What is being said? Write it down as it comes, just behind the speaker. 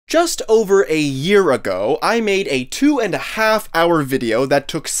Just over a year ago, I made a 2.5-hour video that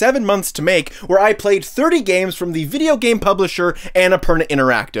took 7 months to make, where I played 30 games from the video game publisher Annapurna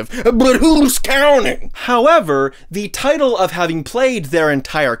Interactive. But who's counting? However, the title of having played their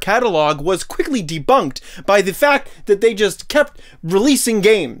entire catalog was quickly debunked by the fact that they just kept releasing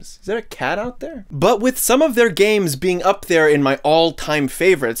games. Is there a cat out there? But with some of their games being up there in my all-time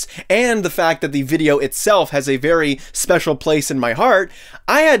favorites, and the fact that the video itself has a very special place in my heart,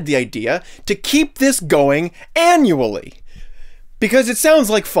 I had the idea to keep this going annually. Because it sounds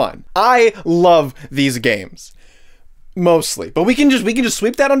like fun. I love these games. Mostly. But we can just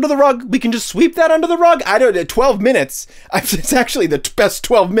sweep that under the rug. We can just sweep that under the rug. I don't 12 minutes. It's actually the best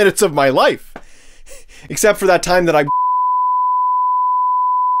 12 minutes of my life. Except for that time that I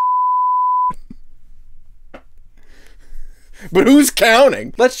But who's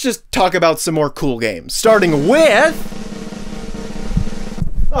counting? Let's just talk about some more cool games. Starting with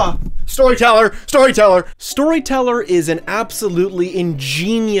Storyteller! Storyteller! Storyteller is an absolutely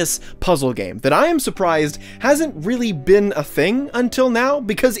ingenious puzzle game that I am surprised hasn't really been a thing until now,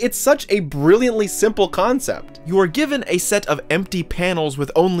 because it's such a brilliantly simple concept. You are given a set of empty panels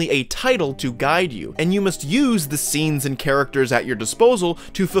with only a title to guide you, and you must use the scenes and characters at your disposal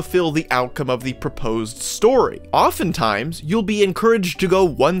to fulfill the outcome of the proposed story. Oftentimes, you'll be encouraged to go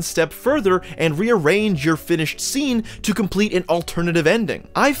one step further and rearrange your finished scene to complete an alternative ending.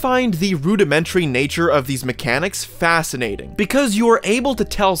 I find the rudimentary nature of these mechanics fascinating, because you are able to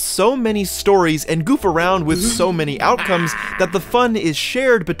tell so many stories and goof around with so many outcomes that the fun is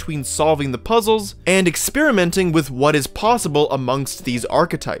shared between solving the puzzles and experimenting with what is possible amongst these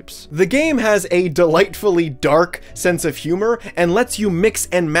archetypes. The game has a delightfully dark sense of humor and lets you mix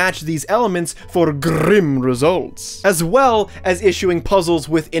and match these elements for grim results, as well as issuing puzzles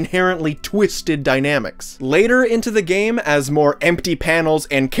with inherently twisted dynamics. Later into the game, as more empty panels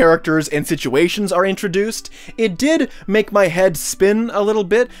and characters and situations are introduced, it did make my head spin a little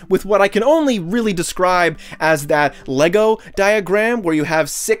bit with what I can only really describe as that Lego diagram where you have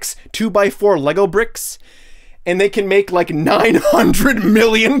 6 2x4 Lego bricks and they can make like 900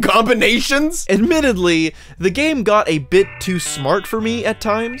 million combinations. Admittedly, the game got a bit too smart for me at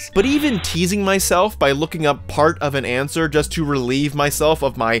times, but even teasing myself by looking up part of an answer just to relieve myself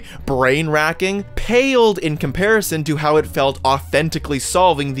of my brain racking paled in comparison to how it felt authentically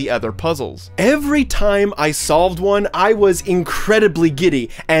solving the other puzzles. Every time I solved one, I was incredibly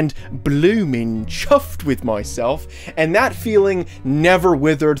giddy and blooming chuffed with myself, and that feeling never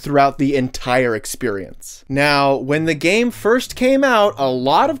withered throughout the entire experience. Now, when the game first came out, a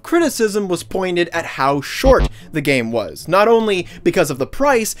lot of criticism was pointed at how short the game was, not only because of the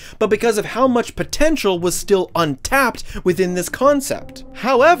price, but because of how much potential was still untapped within this concept.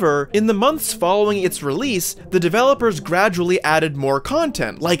 However, in the months following its release, the developers gradually added more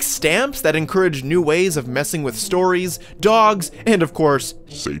content, like stamps that encourage new ways of messing with stories, dogs, and of course,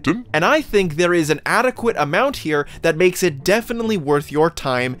 Satan. And I think there is an adequate amount here that makes it definitely worth your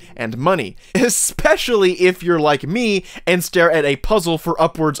time and money, especially if you're like me and stare at a puzzle for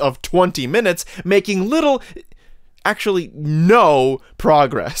upwards of 20 minutes, making little, actually no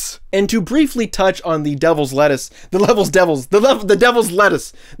progress. And to briefly touch on the devil's lettuce, the devil's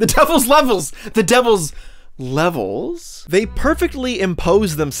levels, they perfectly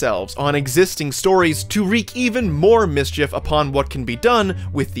impose themselves on existing stories to wreak even more mischief upon what can be done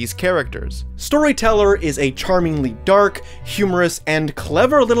with these characters. Storyteller is a charmingly dark, humorous, and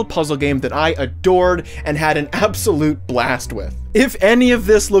clever little puzzle game that I adored and had an absolute blast with. If any of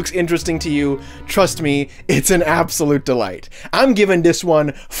this looks interesting to you, trust me, it's an absolute delight. I'm giving this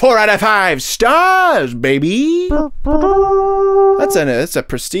one 4 out of 5 stars, baby! That's a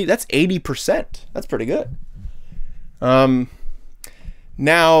prestige, that's 80%. That's pretty good. Now,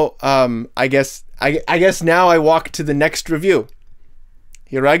 I guess now I walk to the next review.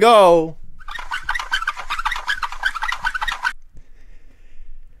 Here I go.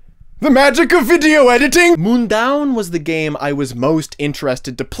 The magic of video editing! Mundaun was the game I was most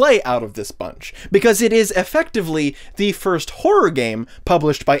interested to play out of this bunch, because it is effectively the first horror game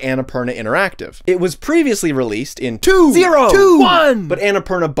published by Annapurna Interactive. It was previously released in 2.0.2.1, but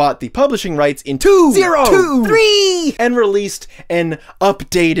Annapurna bought the publishing rights in 2.0.2.3 and released an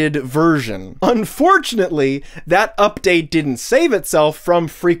updated version. Unfortunately, that update didn't save itself from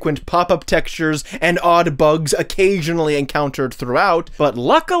frequent pop-up textures and odd bugs occasionally encountered throughout, but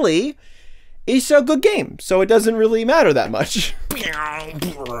luckily, it's a good game, so it doesn't really matter that much.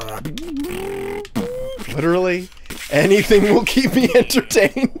 Literally, anything will keep me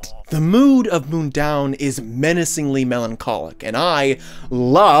entertained. The mood of Mundaun is menacingly melancholic, and I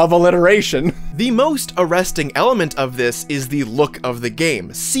love alliteration. The most arresting element of this is the look of the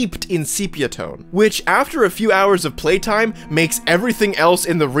game, seeped in sepia tone, which after a few hours of playtime makes everything else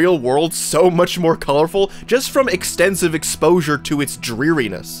in the real world so much more colorful just from extensive exposure to its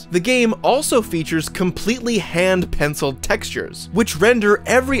dreariness. The game also features completely hand-penciled textures, which render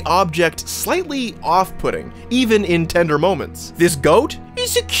every object slightly off-putting, even in tender moments. This goat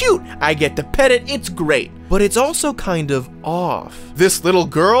is cute. I get to pet it, it's great. But it's also kind of off. This little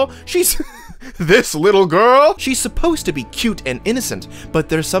girl, she's supposed to be cute and innocent, but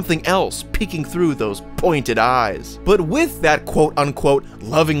there's something else peeking through those pointed eyes. But with that quote-unquote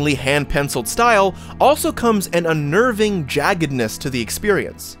lovingly hand-penciled style also comes an unnerving jaggedness to the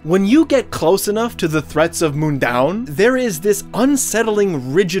experience. When you get close enough to the threats of Mundaun, there is this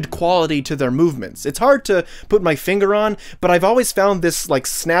unsettling rigid quality to their movements. It's hard to put my finger on, but I've always found this like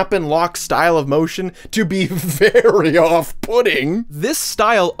snap and lock style of motion to be very off-putting. This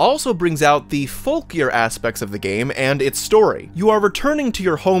style also brings out the folkier aspects of the game and its story. You are returning to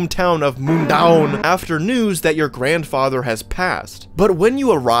your hometown of Mundaun after news that your grandfather has passed. But when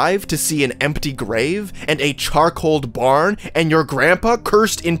you arrive to see an empty grave and a charcoaled barn and your grandpa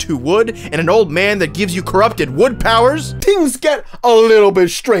cursed into wood and an old man that gives you corrupted wood powers, things get a little bit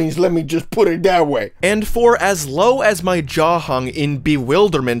strange, let me just put it that way. And for as low as my jaw hung in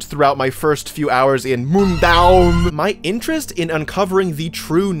bewilderment throughout my first few hours in Mundaun, my interest in uncovering the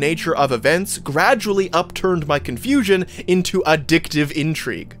true nature of events gradually upturned my confusion into addictive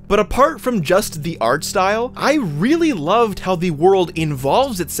intrigue. But apart from just the art style, I really loved how the world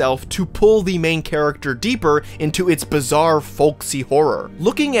involves itself to pull the main character deeper into its bizarre folksy horror.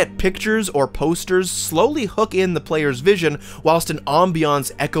 Looking at pictures or posters slowly hook in the player's vision whilst an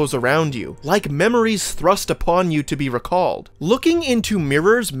ambiance echoes around you, like memories thrust upon you to be recalled. Looking into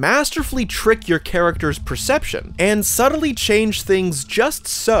mirrors masterfully trick your character's perception, and subtly change things just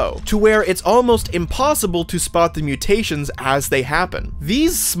so, to where it's almost impossible to spot the mutations as they happen.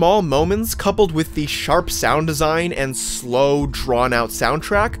 These small moments, coupled with the sharp sound design and slow, drawn-out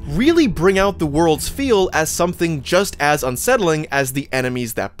soundtrack, really bring out the world's feel as something just as unsettling as the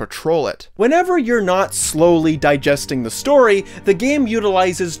enemies that patrol it. Whenever you're not slowly digesting the story, the game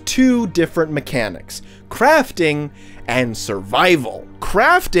utilizes two different mechanics: crafting and survival.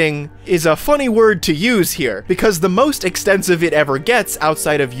 Crafting is a funny word to use here, because the most extensive it ever gets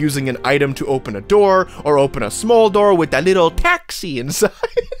outside of using an item to open a door or open a small door with a little taxi inside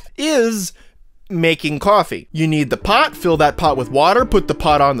is making coffee. You need the pot, fill that pot with water, put the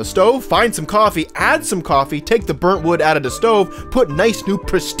pot on the stove, find some coffee, add some coffee, take the burnt wood out of the stove, put nice new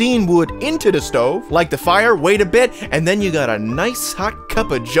pristine wood into the stove, light the fire, wait a bit, and then you got a nice hot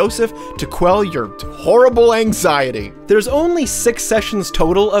cup of Joseph to quell your horrible anxiety. There's only 6 sessions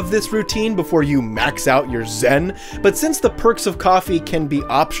total of this routine before you max out your zen, but since the perks of coffee can be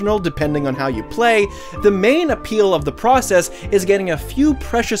optional depending on how you play, the main appeal of the process is getting a few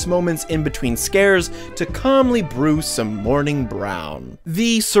precious moments in between scares to calmly brew some morning brown.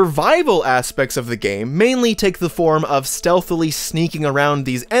 The survival aspects of the game mainly take the form of stealthily sneaking around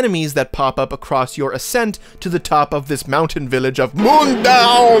these enemies that pop up across your ascent to the top of this mountain village of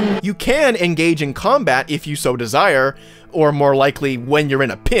Mundaun. You can engage in combat if you so desire, or more likely when you're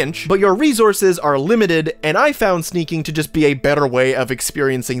in a pinch, but your resources are limited, and I found sneaking to just be a better way of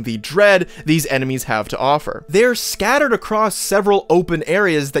experiencing the dread these enemies have to offer. They're scattered across several open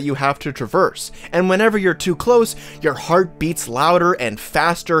areas that you have to traverse, and whenever you're too close, your heart beats louder and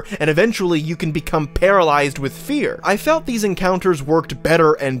faster, and eventually you can become paralyzed with fear. I felt these encounters worked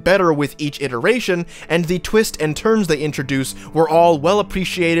better and better with each iteration, and the twists and turns they introduce were all well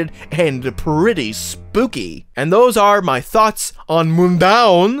appreciated and pretty spooky. And those are my thoughts on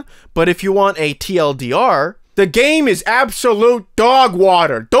Mundaun, but if you want a TLDR, the game is absolute dog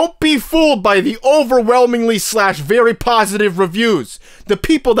water. Don't be fooled by the overwhelmingly / very positive reviews. The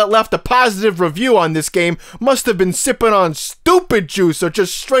people that left a positive review on this game must have been sipping on stupid juice or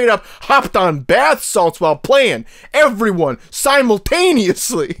just straight up hopped on bath salts while playing. Everyone,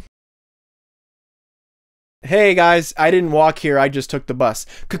 simultaneously. Hey guys, I didn't walk here, I just took the bus.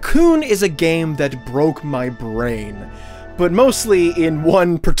 Cocoon is a game that broke my brain, but mostly in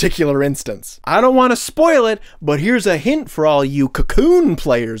one particular instance. I don't want to spoil it, but here's a hint for all you Cocoon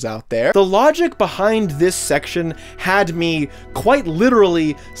players out there. The logic behind this section had me quite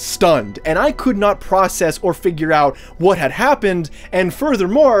literally stunned, and I could not process or figure out what had happened, and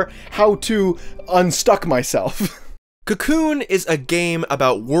furthermore, how to unstuck myself. Cocoon is a game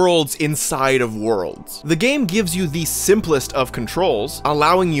about worlds inside of worlds. The game gives you the simplest of controls,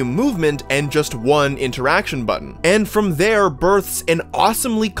 allowing you movement and just one interaction button. And from there births an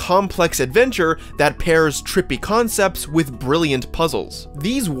awesomely complex adventure that pairs trippy concepts with brilliant puzzles.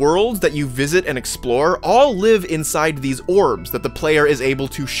 These worlds that you visit and explore all live inside these orbs that the player is able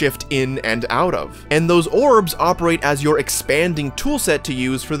to shift in and out of. And those orbs operate as your expanding toolset to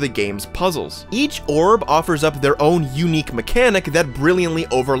use for the game's puzzles. Each orb offers up their own unique mechanic that brilliantly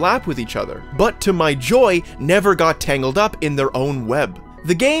overlap with each other, but to my joy, never got tangled up in their own web.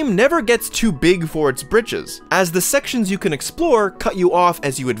 The game never gets too big for its britches, as the sections you can explore cut you off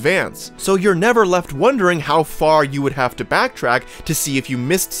as you advance, so you're never left wondering how far you would have to backtrack to see if you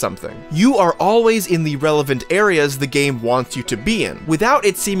missed something. You are always in the relevant areas the game wants you to be in, without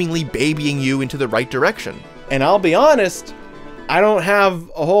it seemingly babying you into the right direction. And I'll be honest, I don't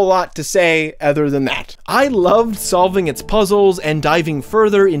have a whole lot to say other than that. I loved solving its puzzles and diving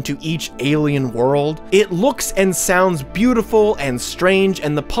further into each alien world. It looks and sounds beautiful and strange,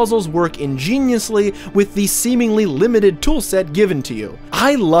 and the puzzles work ingeniously with the seemingly limited toolset given to you.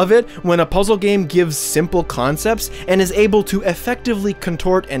 I love it when a puzzle game gives simple concepts and is able to effectively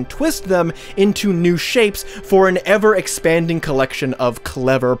contort and twist them into new shapes for an ever-expanding collection of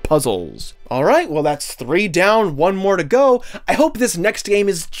clever puzzles. Alright, well that's 3 down, 1 more to go. I hope this next game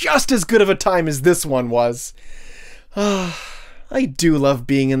is just as good of a time as this one was. I do love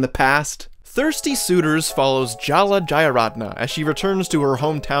being in the past. Thirsty Suitors follows Jala Jayaratna as she returns to her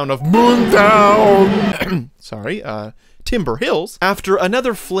hometown of Mundaun. Timber Hills, after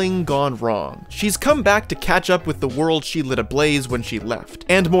another fling gone wrong. She's come back to catch up with the world she lit ablaze when she left,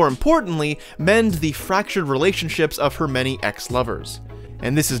 and more importantly, mend the fractured relationships of her many ex-lovers.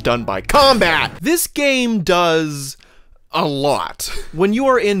 And this is done by combat! This game does a lot. When you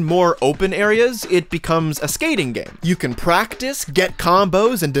are in more open areas, it becomes a skating game. You can practice, get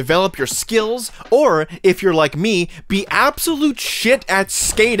combos, and develop your skills, or, if you're like me, be absolute shit at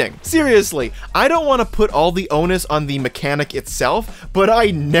skating. Seriously, I don't want to put all the onus on the mechanic itself, but I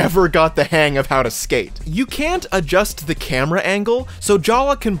never got the hang of how to skate. You can't adjust the camera angle, so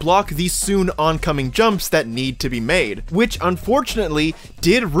Jala can block these soon oncoming jumps that need to be made, which unfortunately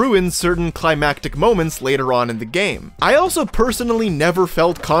did ruin certain climactic moments later on in the game. I also personally never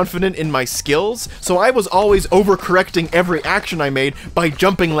felt confident in my skills, so I was always overcorrecting every action I made by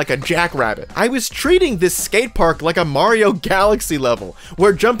jumping like a jackrabbit. I was treating this skate park like a Mario Galaxy level,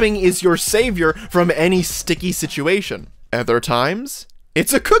 where jumping is your savior from any sticky situation. Other times,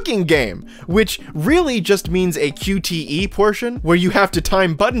 it's a cooking game, which really just means a QTE portion where you have to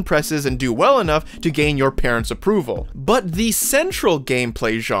time button presses and do well enough to gain your parents' approval. But the central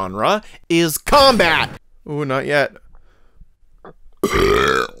gameplay genre is combat! Ooh, not yet.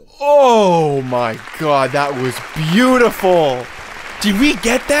 Oh my god, that was beautiful! Did we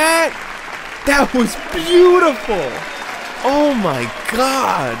get that? That was beautiful! Oh my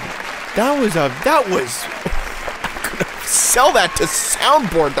god! That was sell that to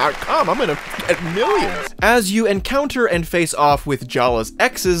soundboard.com. I'm gonna get millions. As you encounter and face off with Jala's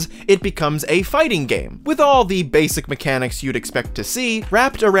exes, it becomes a fighting game, with all the basic mechanics you'd expect to see,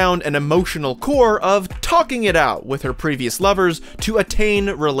 wrapped around an emotional core of talking it out with her previous lovers to attain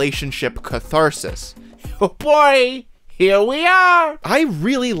relationship catharsis. Oh boy! Here we are! I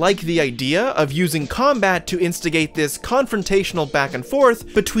really like the idea of using combat to instigate this confrontational back and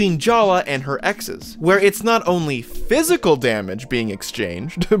forth between Jala and her exes, where it's not only physical damage being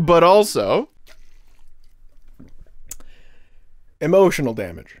exchanged, but also emotional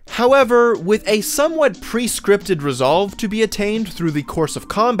damage. However, with a somewhat pre-scripted resolve to be attained through the course of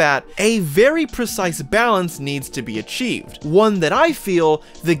combat, a very precise balance needs to be achieved, one that I feel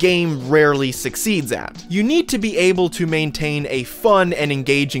the game rarely succeeds at. You need to be able to maintain a fun and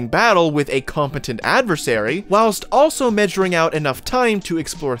engaging battle with a competent adversary, whilst also measuring out enough time to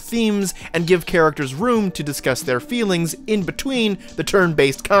explore themes and give characters room to discuss their feelings in between the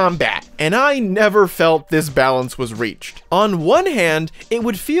turn-based combat. And I never felt this balance was reached. On one hand, it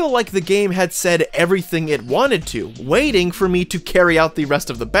would feel like the game had said everything it wanted to, waiting for me to carry out the rest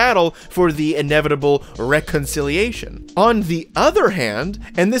of the battle for the inevitable reconciliation. On the other hand,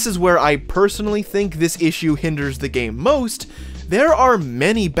 and this is where I personally think this issue hinders the game most, there are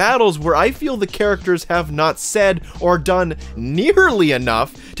many battles where I feel the characters have not said or done nearly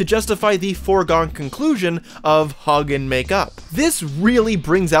enough to justify the foregone conclusion of hug and make up. This really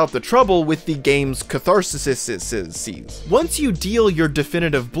brings out the trouble with the game's catharsis. Once you deal your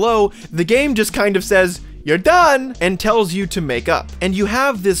definitive blow, the game just kind of says, you're done, and tells you to make up. And you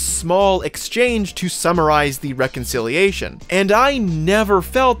have this small exchange to summarize the reconciliation. And I never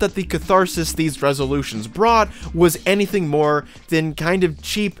felt that the catharsis these resolutions brought was anything more than kind of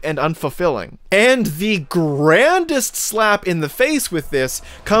cheap and unfulfilling. And the grandest slap in the face with this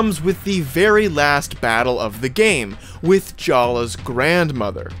comes with the very last battle of the game, with Jala's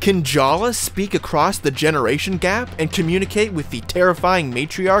grandmother. Can Jala speak across the generation gap and communicate with the terrifying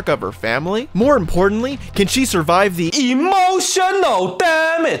matriarch of her family? More importantly, can she survive the emotional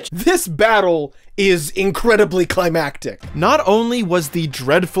damage? This battle is incredibly climactic. Not only was the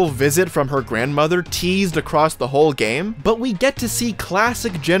dreadful visit from her grandmother teased across the whole game, but we get to see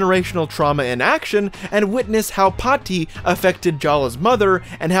classic generational trauma in action and witness how Pati affected Jala's mother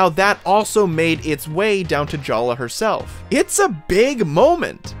and how that also made its way down to Jala herself. It's a big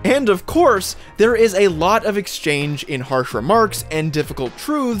moment. And of course, there is a lot of exchange in harsh remarks and difficult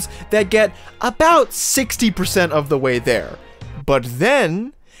truths that get about 60% of the way there. But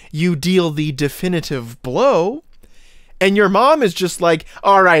then you deal the definitive blow, and your mom is just like,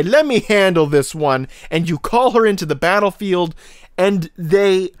 all right, let me handle this one. And you call her into the battlefield, and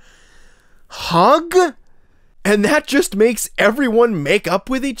they hug? And that just makes everyone make up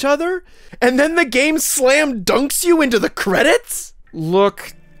with each other? And then the game slam dunks you into the credits?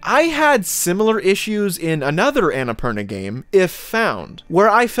 Look, I had similar issues in another Annapurna game, If Found, where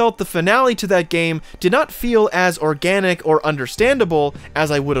I felt the finale to that game did not feel as organic or understandable as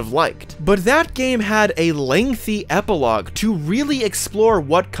I would have liked. But that game had a lengthy epilogue to really explore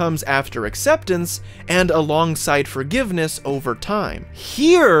what comes after acceptance and alongside forgiveness over time.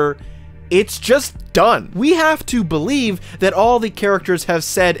 Here, it's just done. We have to believe that all the characters have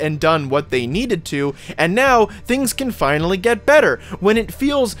said and done what they needed to, and now things can finally get better, when it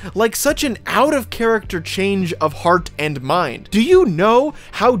feels like such an out-of-character change of heart and mind. Do you know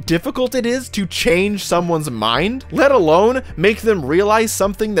how difficult it is to change someone's mind, let alone make them realize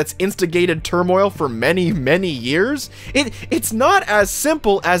something that's instigated turmoil for many, many years? It's not as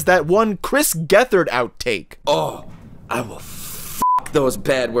simple as that one Chris Gethard outtake. Oh, I will f those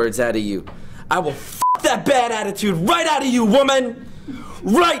bad words out of you. I will f that bad attitude right out of you, woman!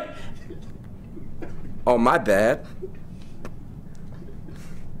 Right! Oh, my bad.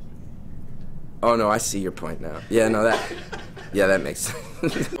 Oh no, I see your point now. Yeah, no, that makes sense.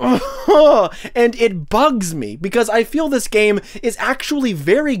 And it bugs me because I feel this game is actually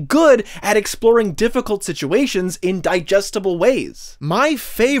very good at exploring difficult situations in digestible ways. My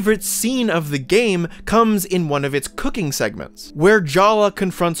favorite scene of the game comes in one of its cooking segments, where Jala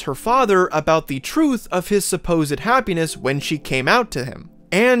confronts her father about the truth of his supposed happiness when she came out to him.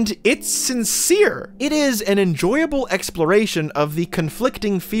 And it's sincere. It is an enjoyable exploration of the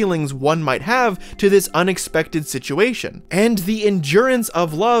conflicting feelings one might have to this unexpected situation, and the endurance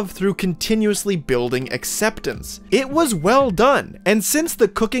of love through continuously building acceptance. It was well done, and since the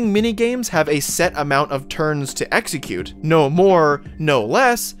cooking minigames have a set amount of turns to execute, no more, no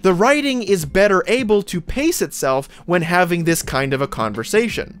less, the writing is better able to pace itself when having this kind of a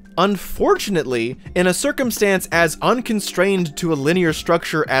conversation. Unfortunately, in a circumstance as unconstrained to a linear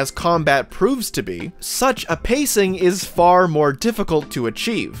structure as combat proves to be, such a pacing is far more difficult to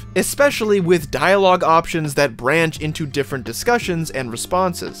achieve, especially with dialogue options that branch into different discussions and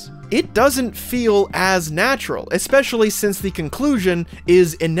responses. It doesn't feel as natural, especially since the conclusion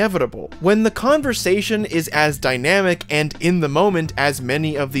is inevitable. When the conversation is as dynamic and in the moment as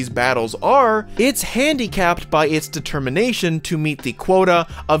many of these battles are, it's handicapped by its determination to meet the quota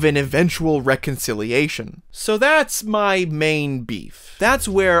of an eventual reconciliation. So that's my main beef. That's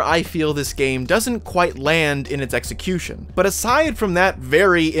where I feel this game doesn't quite land in its execution. But aside from that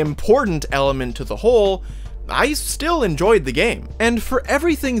very important element to the whole, I still enjoyed the game. And for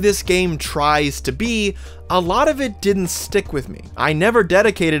everything this game tries to be, a lot of it didn't stick with me. I never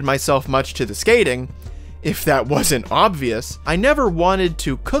dedicated myself much to the skating. If that wasn't obvious, I never wanted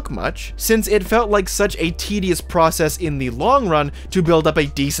to cook much, since it felt like such a tedious process in the long run to build up a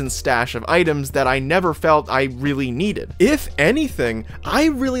decent stash of items that I never felt I really needed. If anything, I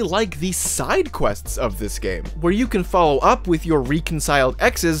really like the side quests of this game, where you can follow up with your reconciled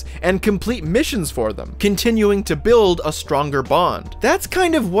exes and complete missions for them, continuing to build a stronger bond. That's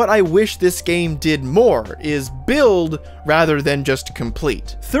kind of what I wish this game did more, is build rather than just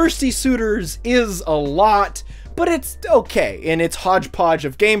complete. Thirsty Suitors is a lot, but it's okay in its hodgepodge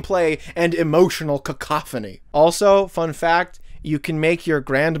of gameplay and emotional cacophony. Also, fun fact, you can make your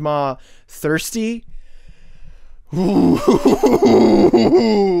grandma thirsty. Ooh,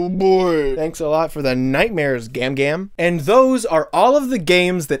 boy. Thanks a lot for the nightmares, Gam Gam. And those are all of the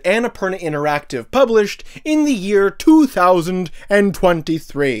games that Annapurna Interactive published in the year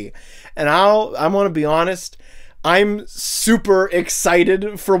 2023. and I want to be honest, I'm super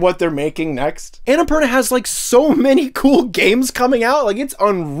excited for what they're making next. Annapurna has like so many cool games coming out, like it's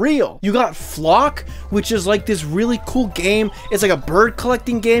unreal. You got Flock, which is like this really cool game. It's like a bird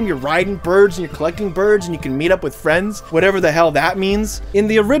collecting game. You're riding birds and you're collecting birds and you can meet up with friends, whatever the hell that means. In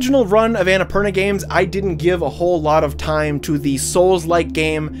the original run of Annapurna games, I didn't give a whole lot of time to the Souls-like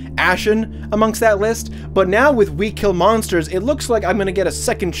game Ashen amongst that list, but now with We Kill Monsters, it looks like I'm gonna get a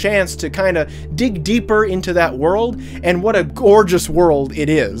second chance to kind of dig deeper into that world. And what a gorgeous world it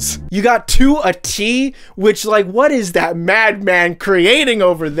is. You got To a T, which like, what is that madman creating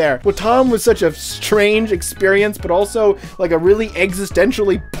over there? Well, Tom was such a strange experience, but also like a really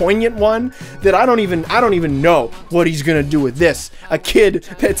existentially poignant one that I don't even know what he's gonna do with this. A kid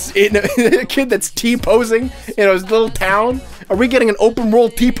that's T-posing in a little town. Are we getting an open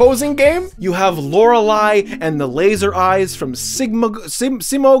world T-posing game? You have Lorelei and the laser eyes from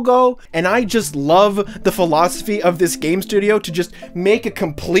Simogo, and I just love the philosophy of this game studio to just make a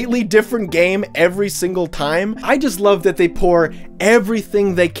completely different game every single time. I just love that they pour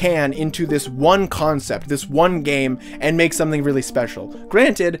everything they can into this one concept, this one game, and make something really special.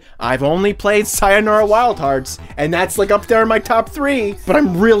 Granted, I've only played Sayonara Wild Hearts, and that's like up there in my top 3, but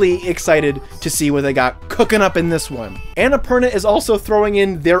I'm really excited to see what they got cooking up in this one. Annapurna is also throwing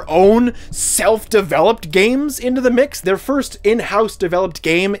in their own self-developed games into the mix. Their first in-house developed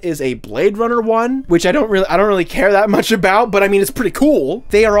game is a Blade Runner one, which I don't really care that much about, but I mean, it's pretty cool.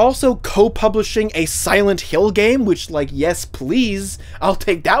 They are also co-publishing a Silent Hill game, which like, yes, please, I'll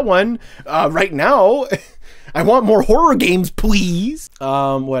take that one right now. I want more horror games, please.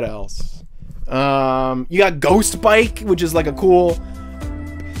 What else? You got Ghost Bike, which is like a cool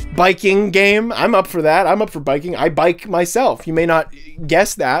biking game. I'm up for that. I'm up for biking. I bike myself. You may not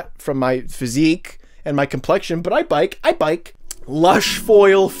guess that from my physique and my complexion, but I bike. Lush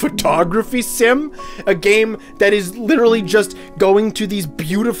Foil Photography Sim, a game that is literally just going to these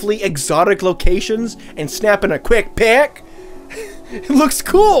beautifully exotic locations and snapping a quick pic. It looks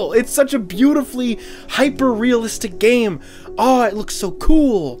cool. It's such a beautifully hyper-realistic game. Oh, it looks so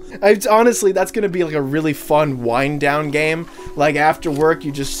cool. Honestly, that's gonna be like a really fun wind-down game. Like after work,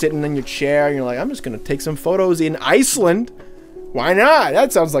 you're just sitting in your chair and you're like, I'm just gonna take some photos in Iceland. Why not?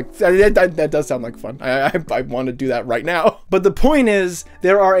 That sounds like, that does sound like fun. I want to do that right now. But the point is,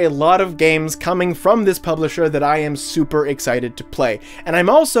 there are a lot of games coming from this publisher that I am super excited to play. And I'm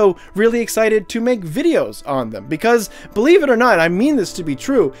also really excited to make videos on them because, believe it or not, I mean this to be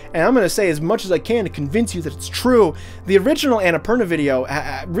true, and I'm going to say as much as I can to convince you that it's true. The original Annapurna video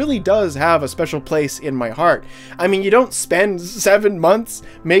really does have a special place in my heart. I mean, you don't spend 7 months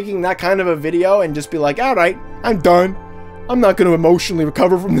making that kind of a video and just be like, all right, I'm done. I'm not going to emotionally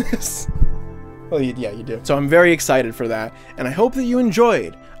recover from this. Well, yeah, you do. So I'm very excited for that, and I hope that you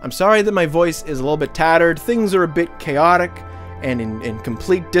enjoyed. I'm sorry that my voice is a little bit tattered. Things are a bit chaotic and in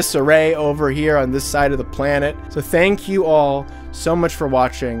complete disarray over here on this side of the planet. So thank you all so much for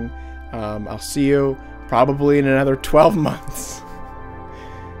watching. I'll see you probably in another 12 months.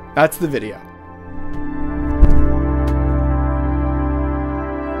 That's the video.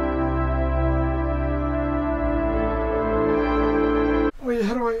 Wait,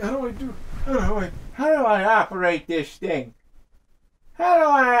 how do I operate this thing? How do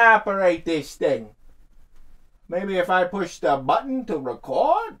I operate this thing? Maybe if I push the button to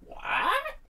record?